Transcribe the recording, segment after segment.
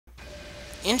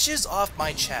Inches off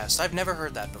my chest. I've never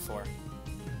heard that before.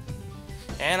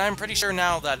 And I'm pretty sure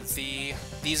now that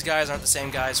these guys aren't the same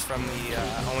guys from the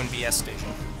ONBS station.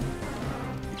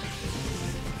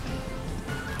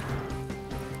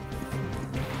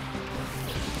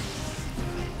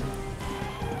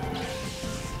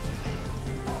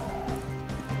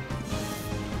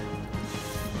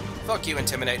 Fuck you,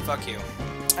 Intimidate. Fuck you.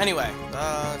 Anyway,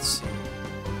 let's see.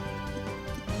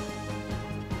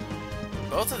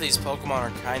 Both of these Pokemon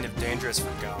are kind of dangerous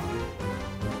for Gale.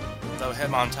 Though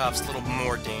Hitmontop's a little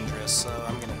more dangerous, so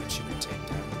I'm gonna hit you with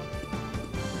Takedown.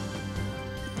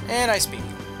 And I speak.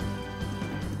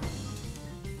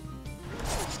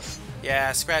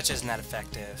 Yeah, Scratch isn't that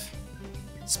effective.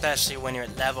 Especially when you're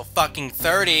at level fucking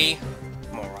 30!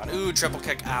 Moron. Ooh, triple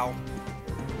kick, ow.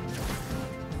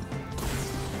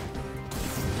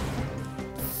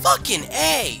 Fucking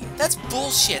A! That's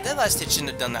bullshit. That last hit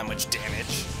shouldn't have done that much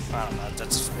damage. I don't know,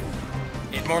 that's...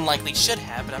 It more than likely should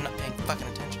have, but I'm not paying fucking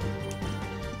attention.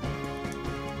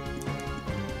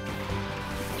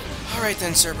 Alright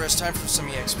then, Cerberus, time for some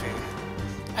EXP.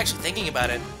 Actually, thinking about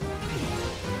it,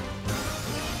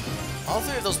 all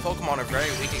three of those Pokemon are very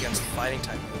weak against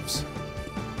fighting-type moves.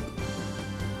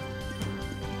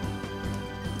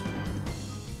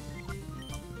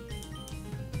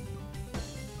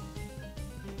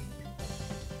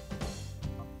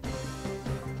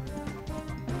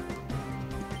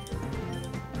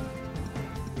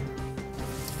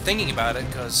 Thinking about it,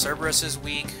 because Cerberus is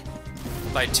weak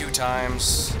by 2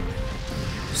 times,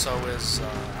 so is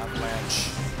Avalanche.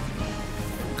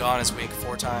 Gone is weak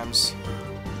 4 times.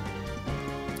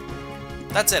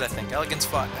 That's it, I think. Elegance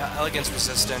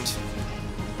resistant,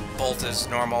 Bolt is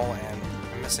normal, and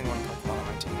I'm missing one Pokemon on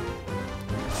my team.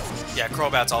 Yeah,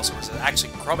 Crobat's also resistant.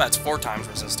 Actually, Crobat's 4 times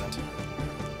resistant,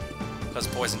 because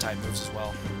Poison-type moves as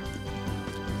well.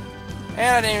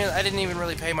 And I didn't even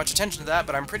really pay much attention to that,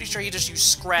 but I'm pretty sure he just used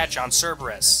Scratch on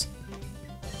Cerberus,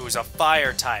 who's a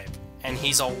fire type, and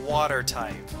he's a water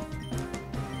type.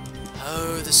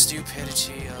 Oh, the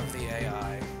stupidity of the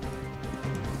AI.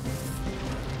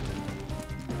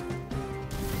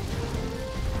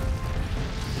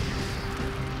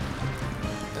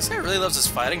 This guy really loves his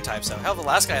fighting types, though. Hell, the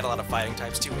last guy had a lot of fighting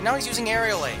types, too, and now he's using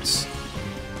Aerial Ace.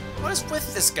 What is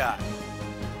with this guy?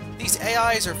 These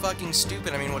AIs are fucking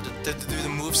stupid. I mean, what, do the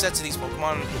movesets of these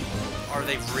Pokemon, are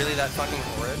they really that fucking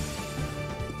horrid?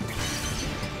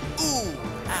 Ooh!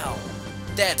 Ow!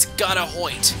 That's gotta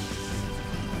hoit!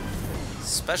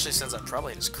 Especially since I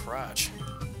probably hit his crotch.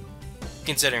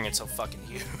 Considering it's so fucking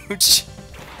huge.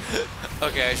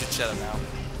 Okay, I should shed him now.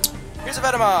 Here's a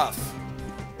Venomoth!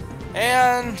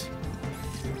 And...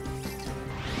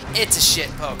 it's a shit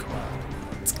Pokemon.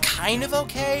 It's kind of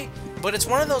okay, but it's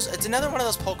one of those. It's another one of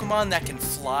those Pokemon that can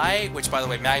fly, which, by the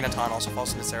way, Magneton also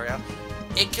falls in this area.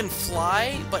 It can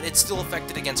fly, but it's still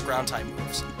affected against ground-type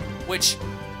moves, which,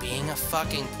 being a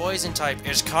fucking poison type,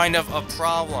 is kind of a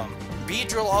problem.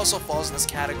 Beedrill also falls in this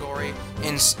category,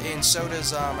 and so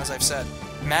does, as I've said,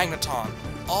 Magneton.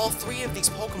 All 3 of these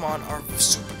Pokemon are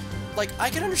super. Like, I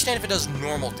can understand if it does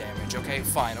normal damage, okay?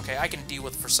 Fine, okay? I can deal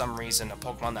with, for some reason, a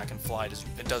Pokemon that can fly,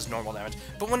 it does normal damage.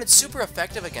 But when it's super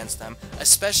effective against them,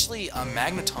 especially a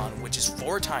Magneton, which is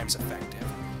 4 times effective,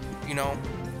 you know,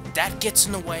 that gets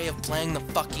in the way of playing the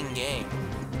fucking game.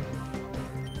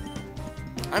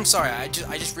 I'm sorry, I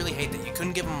just really hate that you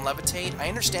couldn't give him Levitate. I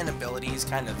understand abilities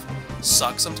kind of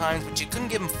suck sometimes, but you couldn't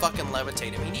give him fucking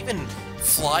Levitate. I mean, even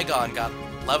Flygon got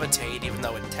Levitate, even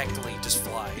though it technically just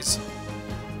flies.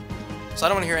 So I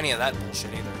don't want to hear any of that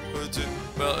bullshit either.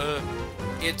 Well,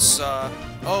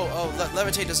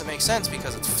 Levitate doesn't make sense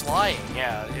because it's flying.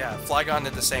 Yeah, Flygon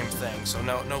did the same thing, so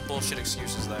no bullshit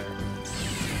excuses there.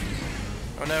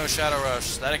 Oh no, Shadow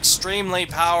Rush. That extremely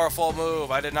powerful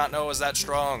move. I did not know it was that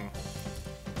strong.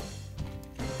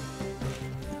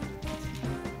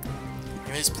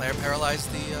 Can we just player paralyze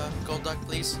the Golduck,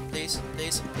 please? Please?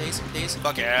 Please? Please? Please?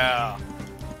 Fuck yeah!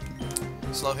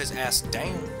 Slow his ass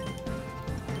down.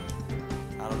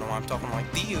 I don't know why I'm talking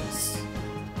like this.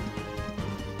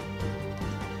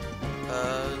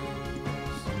 I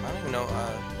don't even know,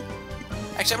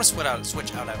 actually, I'm gonna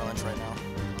switch out Avalanche right now.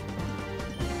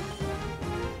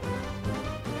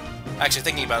 Actually,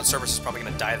 thinking about it, Cerberus is probably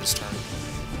gonna die this turn.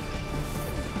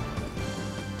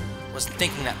 Wasn't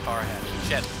thinking that far ahead.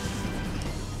 Shit.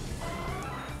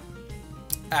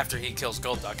 After he kills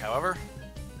Golduck, however.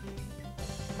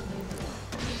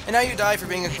 And now you die for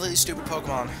being a completely stupid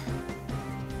Pokemon.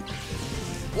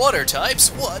 Water types?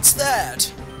 What's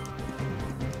that?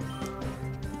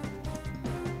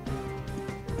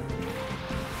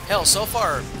 Hell, so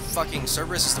far, fucking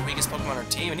Cerberus is the weakest Pokemon on our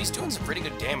team, and he's doing some pretty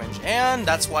good damage. And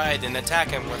that's why I didn't attack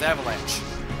him with Avalanche.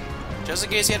 Just in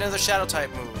case he had another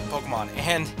Shadow-type move Pokemon.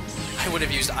 And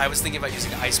I was thinking about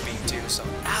using Ice Beam too, so...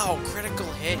 Ow! Critical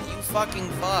hit, you fucking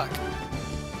fuck.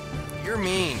 You're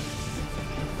mean.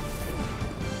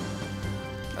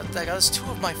 That's two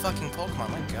of my fucking Pokemon,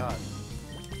 my god.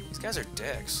 These guys are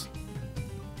dicks.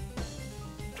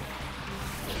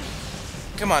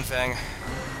 Come on, Fang.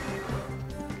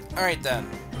 Alright then.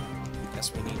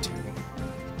 Guess we need to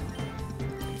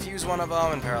confuse one of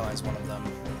them and paralyze one of them.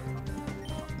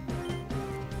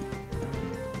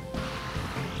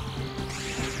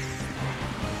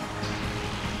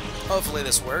 Hopefully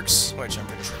this works, which I'm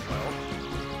pretty sure it will.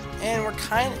 And we're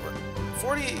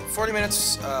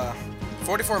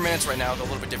 44 minutes right now, though a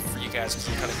little bit different for you guys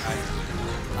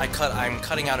because I'm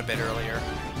cutting out a bit earlier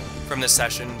from this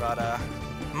session, but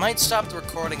might stop the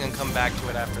recording and come back to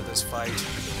it after this fight.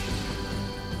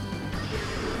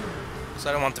 So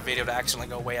I don't want the video to accidentally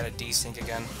go way out of desync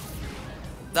again.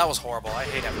 That was horrible. I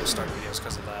hate having to start videos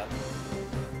because of that.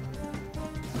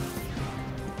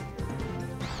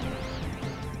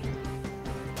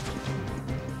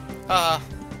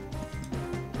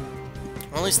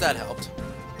 Well, at least that helped.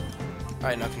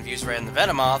 Alright, now Confuse Ray on the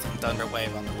Venomoth and Thunder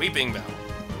Wave on the Weeping Bell.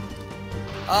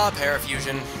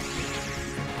 Parafusion.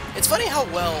 It's funny how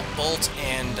well Bolt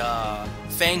and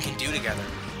Fang can do together.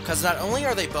 Because not only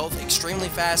are they both extremely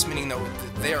fast, meaning that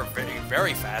they are very,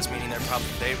 very fast, meaning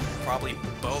they probably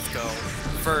both go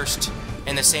first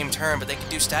in the same turn, but they can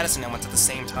do status announcements at the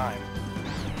same time.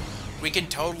 We can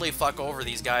totally fuck over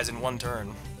these guys in one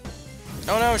turn.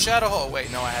 Oh no, Shadow Hole!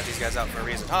 Wait, no, I had these guys out for a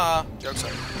reason. Ha! Joke's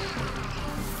on you.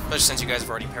 Especially since you guys have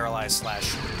already paralyzed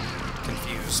 /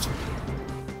 confused.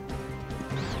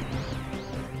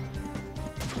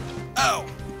 Oh!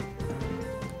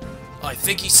 I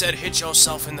think he said hit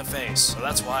yourself in the face, so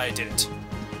that's why I did it.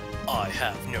 I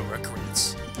have no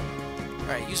regrets.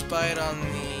 Alright, use Bite on the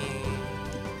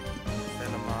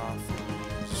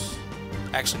Venomoth.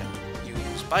 Actually, no. You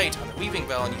use Bite on the Weaving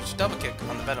Bell and use Double Kick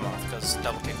on the Venomoth, because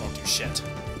Double Kick won't do shit.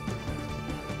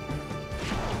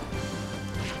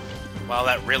 Well,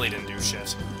 that really didn't do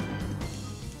shit.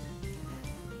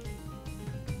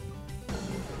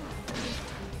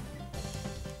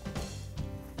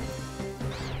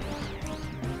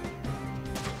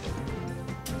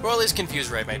 Or at least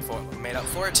Confuse Ray made up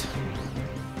for it.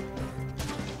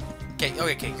 Okay,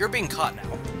 you're being caught now.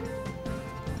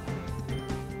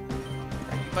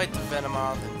 Right, you bite the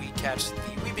Venomoth, and we catch the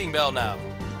Weeping Bell now.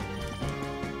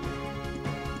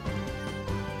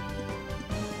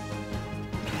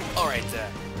 Alright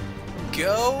then.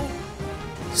 Go!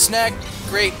 Snag!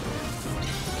 Great!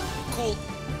 Cool!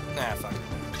 Nah, fuck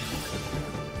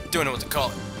it. Doing it what to call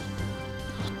it.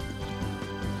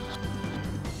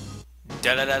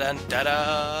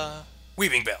 Da-da-da-da-da-da!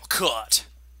 Weaving Bell, caught!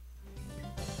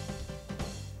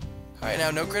 Alright, now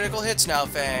no critical hits now,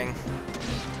 Fang.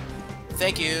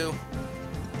 Thank you.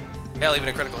 Hell, even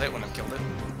a critical hit wouldn't have killed it.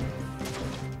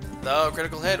 Though a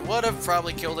critical hit would have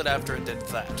probably killed it after it did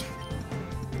that.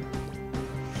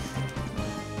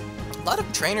 A lot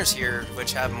of trainers here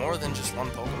which have more than just one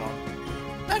Pokemon.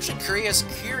 I'm actually curious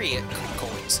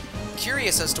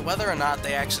as to whether or not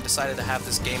they actually decided to have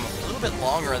this game a little bit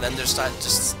longer and then just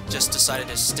decided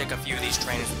to stick a few of these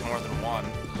trainers with more than one.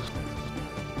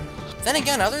 Then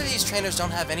again, other of these trainers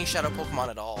don't have any Shadow Pokemon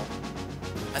at all.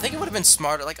 I think it would have been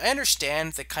smarter. Like, I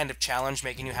understand the kind of challenge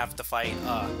making you have to fight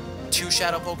 2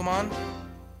 Shadow Pokemon,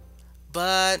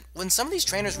 but when some of these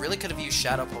trainers really could have used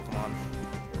Shadow Pokemon.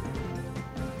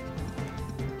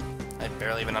 I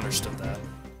barely even understood that.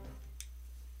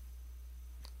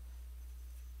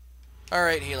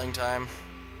 Alright, healing time.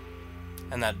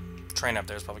 And that train up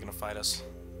there is probably gonna fight us.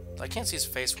 I can't see his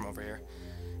face from over here.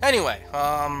 Anyway,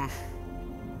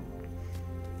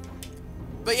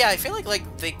 but yeah, I feel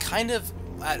like they kind of,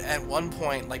 at one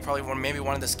point, like probably maybe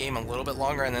wanted this game a little bit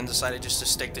longer and then decided just to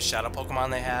stick the Shadow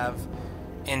Pokemon they have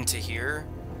into here.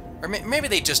 Or maybe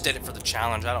they just did it for the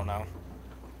challenge, I don't know.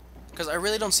 Because I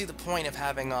really don't see the point of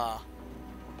having,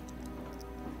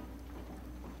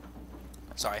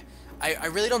 sorry. I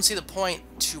really don't see the point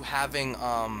to having,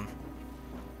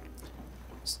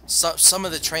 some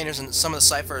of the trainers and some of the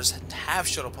ciphers have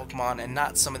Shadow Pokemon and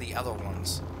not some of the other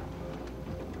ones.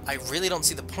 I really don't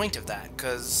see the point of that,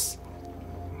 because,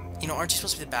 you know, aren't you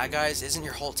supposed to be the bad guys? Isn't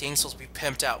your whole team supposed to be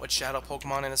pimped out with Shadow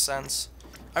Pokemon in a sense?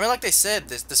 I mean, like they said,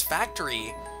 this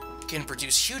factory can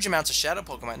produce huge amounts of Shadow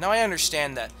Pokemon. Now, I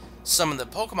understand that some of the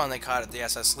Pokemon they caught at the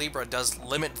SS Libra does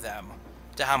limit them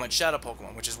to how much Shadow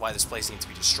Pokemon, which is why this place needs to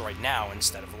be destroyed now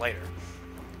instead of later.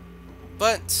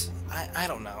 But, I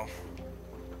don't know.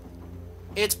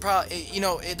 It's probably, you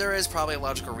know, there is probably a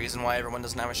logical reason why everyone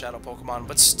doesn't have a Shadow Pokemon,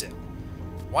 but still.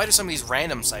 Why do some of these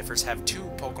random ciphers have 2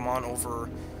 Pokemon over...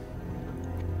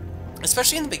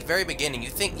 Especially in the very beginning, you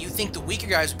think the weaker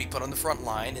guys would be put on the front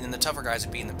line, and then the tougher guys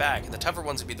would be in the back, and the tougher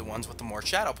ones would be the ones with the more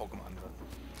Shadow Pokemon. But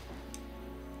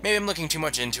maybe I'm looking too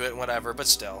much into it, whatever, but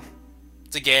still.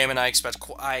 It's a game, and I expect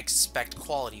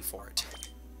quality for it.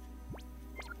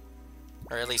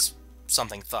 Or at least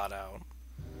something thought out.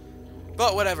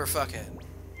 But whatever, fuck it.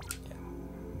 Yeah.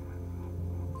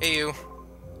 Hey you.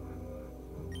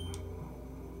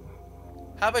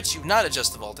 How about you not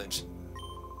adjust the voltage?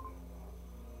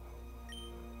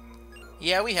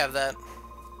 Yeah, we have that.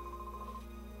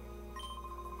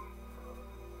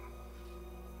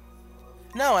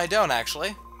 No, I don't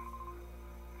actually.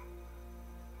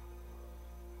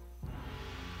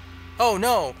 Oh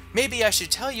no, maybe I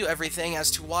should tell you everything as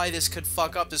to why this could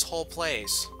fuck up this whole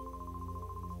place.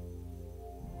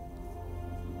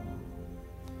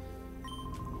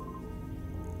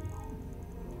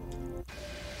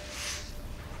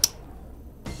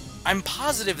 I'm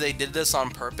positive they did this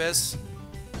on purpose,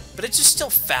 but it just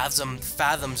still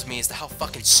fathoms me as to how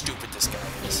fucking stupid this guy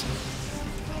is.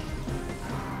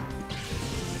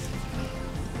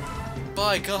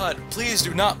 By God, please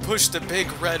do not push the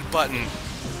big red button.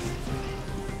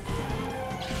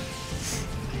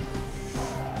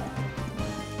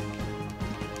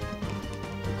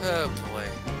 Oh boy.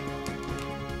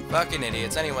 Fucking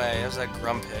idiots. Anyway, there's that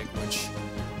Grumpig, which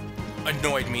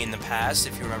annoyed me in the past,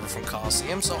 if you remember from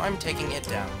Coliseum, so I'm taking it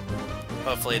down.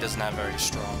 Hopefully it doesn't have very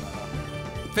strong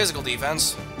physical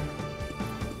defense.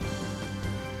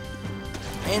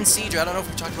 And Seadra, I don't know if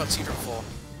we've talked about Seadra before.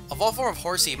 Evolved form of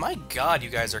Horsey, my god, you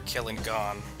guys are killing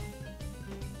Gone.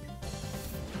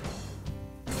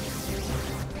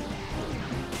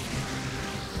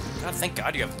 God, thank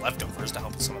God you have leftovers to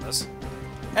help with some of this.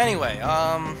 Anyway,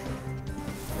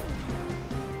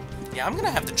 yeah, I'm gonna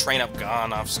have to train up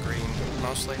Gone off screen,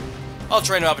 mostly. I'll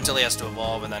train him up until he has to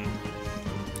evolve, and then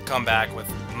come back with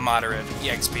moderate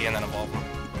EXP, and then evolve him.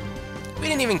 We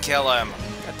didn't even kill him!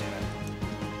 God damn it.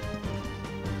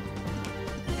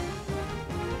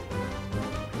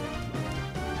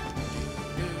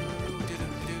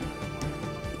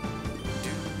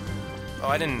 Oh,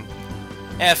 I didn't...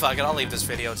 Eh, fuck it, I'll leave this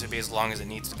video to be as long as it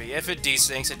needs to be. If it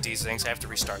desyncs, it desyncs. I have to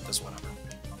restart this, whatever.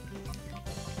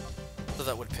 So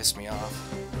that would piss me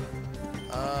off.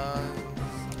 I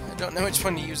don't know which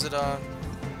one to use it on.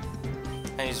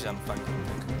 I use it on the fucking thing.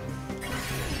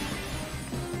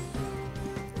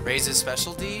 Raises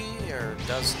specialty, or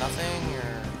does nothing,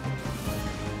 or...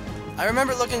 I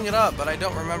remember looking it up, but I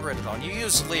don't remember it at all. You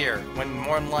use Leer, when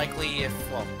more than likely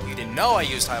if... Well, you didn't know I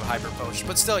used Hyper Potion,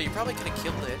 but still, you probably could have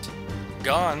killed it.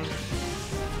 Gone.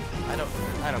 I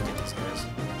don't get these guys.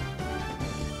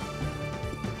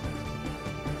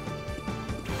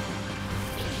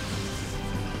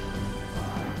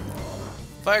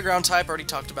 Fire Ground type, already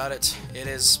talked about it. It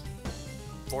is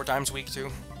 4 times weak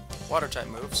to Water type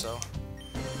move, so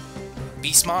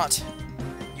be smart.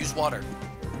 Use Water.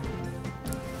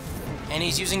 And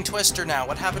he's using Twister now.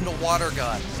 What happened to Water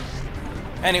Gun?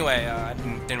 Anyway, I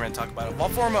didn't really talk about it.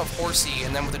 Evolved form of Horsey,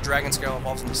 and then with the Dragon Scale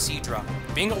evolves into Seadra.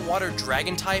 Being a Water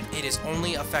Dragon type, it is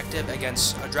only effective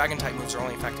against... Dragon type moves are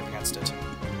only effective against it.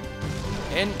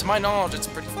 And to my knowledge, it's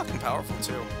pretty fucking powerful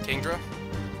too. Kingdra.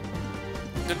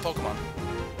 Good Pokemon.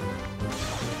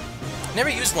 Never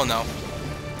used one though.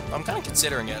 I'm kind of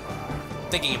considering it.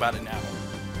 Thinking about it now.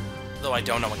 Though I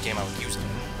don't know what game I would use it in.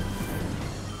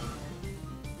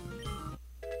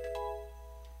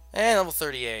 And level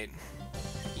 38.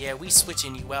 Yeah, we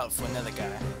switching you out for another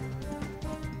guy.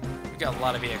 We got a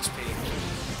lot of EXP.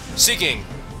 Seeking!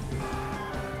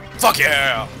 Fuck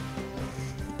yeah!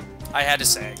 I had to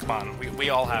say it, come on. We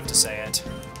all have to say it.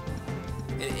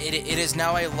 It is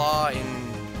now a law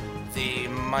in the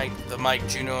Mike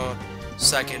Juno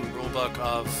second rulebook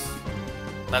of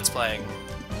Let's Playing.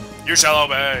 You shall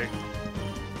obey!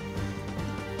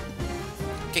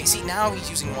 Okay, see, now he's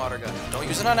using Water Gun. Don't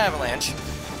use it on Avalanche.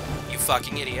 You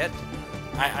fucking idiot.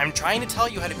 I'm trying to tell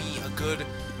you how to be a good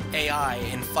AI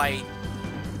and fight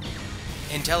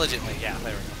intelligently. Yeah,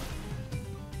 there we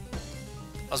go.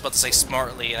 I was about to say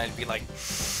smartly, and I'd be like...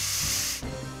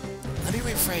 Let me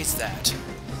rephrase that.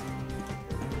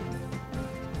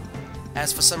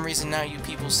 As for some reason now you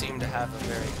people seem to have a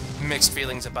very mixed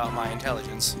feelings about my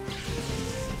intelligence.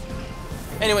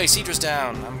 Anyway, Seadra's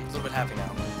down. I'm a little bit happy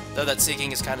now. Though that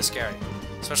Seeking is kind of scary.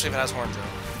 Especially if it has Horn Drill.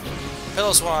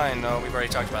 Pillow Swine! No, we've already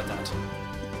talked about that.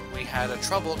 We had a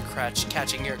trouble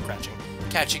catching your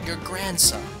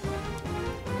grandson.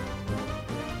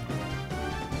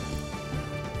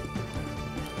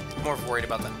 more worried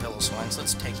about that pillow swine, so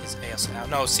let's take his ass out.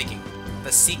 No, Seeking.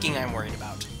 The Seeking I'm worried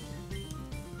about.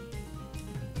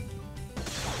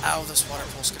 Ow, this water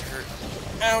pulse could hurt.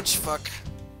 Ouch, fuck.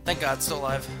 Thank God, it's still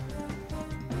alive.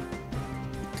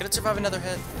 Could it survive another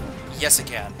hit? Yes, it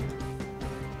can.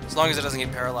 As long as it doesn't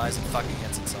get paralyzed and fucking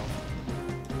hits itself.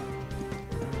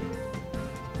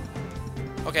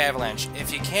 Okay, Avalanche.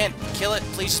 If you can't kill it,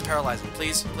 please just paralyze it.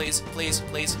 Please, please, please,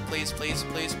 please, please, please,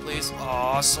 please, please.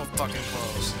 Aw, so fucking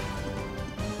close.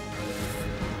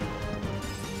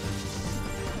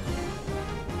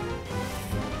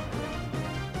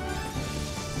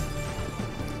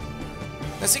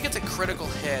 Unless he gets a critical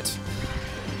hit.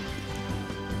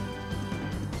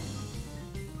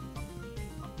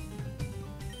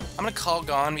 I'm gonna call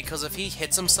Gone, because if he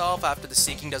hits himself after the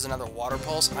Seeking does another water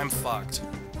pulse, I'm fucked.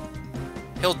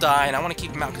 He'll die, and I want to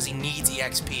keep him out because he needs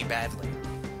EXP badly.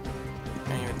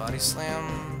 Anyway, Body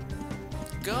Slam.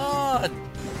 God!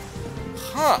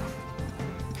 Huh.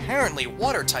 Apparently,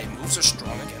 water-type moves are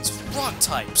strong against rock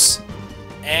types.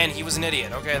 And he was an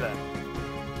idiot. Okay, then.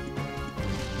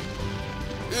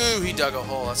 Ooh, he dug a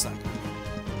hole. That's not good.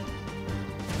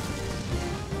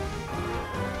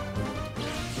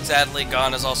 Sadly,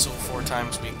 Gone is also 4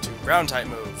 times weak to ground-type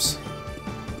moves.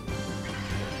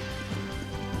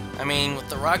 I mean, with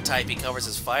the rock type, he covers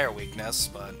his fire weakness,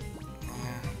 but...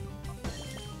 yeah.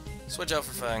 Switch out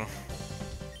for Fang.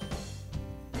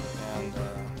 And,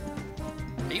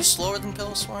 are you slower than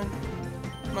Pillow Swine?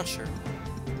 I'm not sure.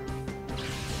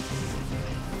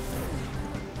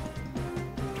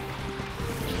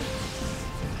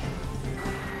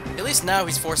 At least now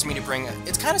he's forcing me to bring it.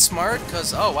 It's kind of smart,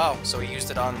 because... oh, wow. So he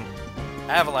used it on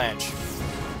Avalanche.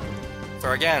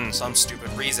 For, again, some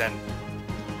stupid reason.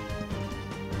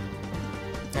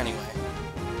 Anyway.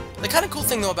 The kind of cool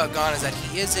thing, though, about Gone is that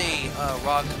he is a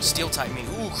rock steel type mean.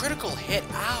 Ooh, critical hit.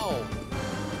 Ow.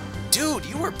 Dude,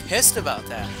 you were pissed about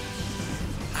that.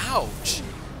 Ouch.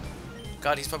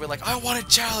 God, he's probably like, I want a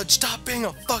challenge. Stop being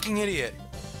a fucking idiot.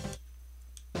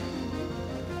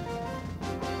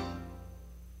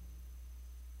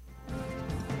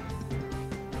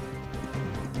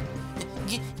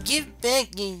 Give back,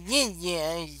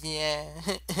 yeah.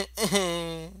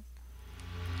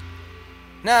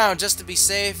 Now, just to be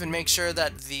safe and make sure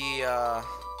that the,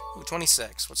 ooh,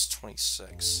 26. What's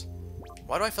 26?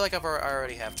 Why do I feel like I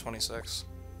already have 26?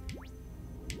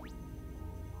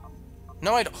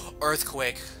 No, I don't.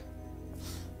 Earthquake.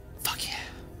 Fuck yeah.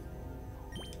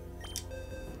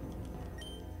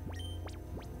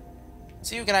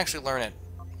 See, you can actually learn it.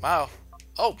 Wow.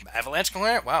 Oh, Avalanche can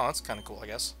learn it? Wow, that's kind of cool, I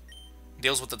guess.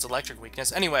 Deals with its electric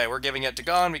weakness. Anyway, we're giving it to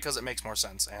Gon because it makes more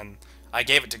sense, and I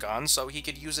gave it to Gon so he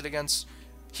could use it against...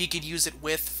 he could use it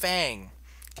with Fang.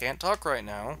 Can't talk right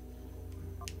now.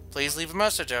 Please leave a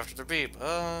message after the beep.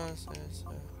 As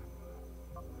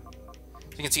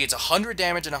you can see, it's 100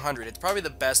 damage and 100. It's probably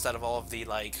the best out of all of the,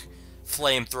 like,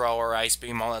 flamethrower, ice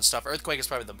beam, all that stuff. Earthquake is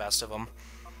probably the best of them.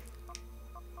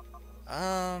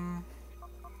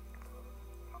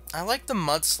 I like the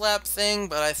Mud Slap thing,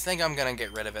 but I think I'm gonna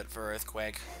get rid of it for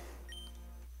Earthquake.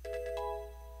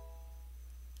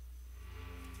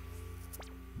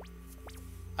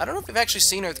 I don't know if we've actually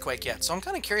seen Earthquake yet, so I'm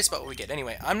kind of curious about what we get.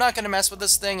 Anyway, I'm not gonna mess with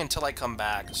this thing until I come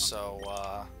back, so,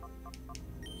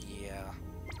 yeah.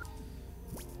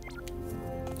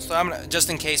 So I'm gonna, just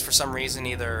in case for some reason,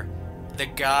 either the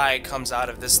guy comes out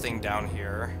of this thing down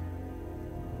here.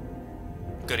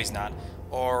 Good, he's not.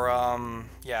 Or,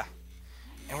 yeah.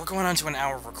 And we're going on to an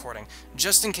hour of recording.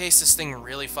 Just in case this thing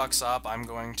really fucks up, I'm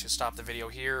going to stop the video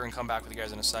here and come back with you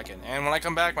guys in a second. And when I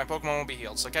come back, my Pokemon will be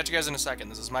healed. So catch you guys in a second.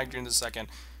 This is Mike Dream the Second.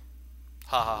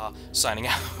 Ha ha ha. Signing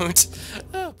out.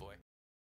 Oh boy.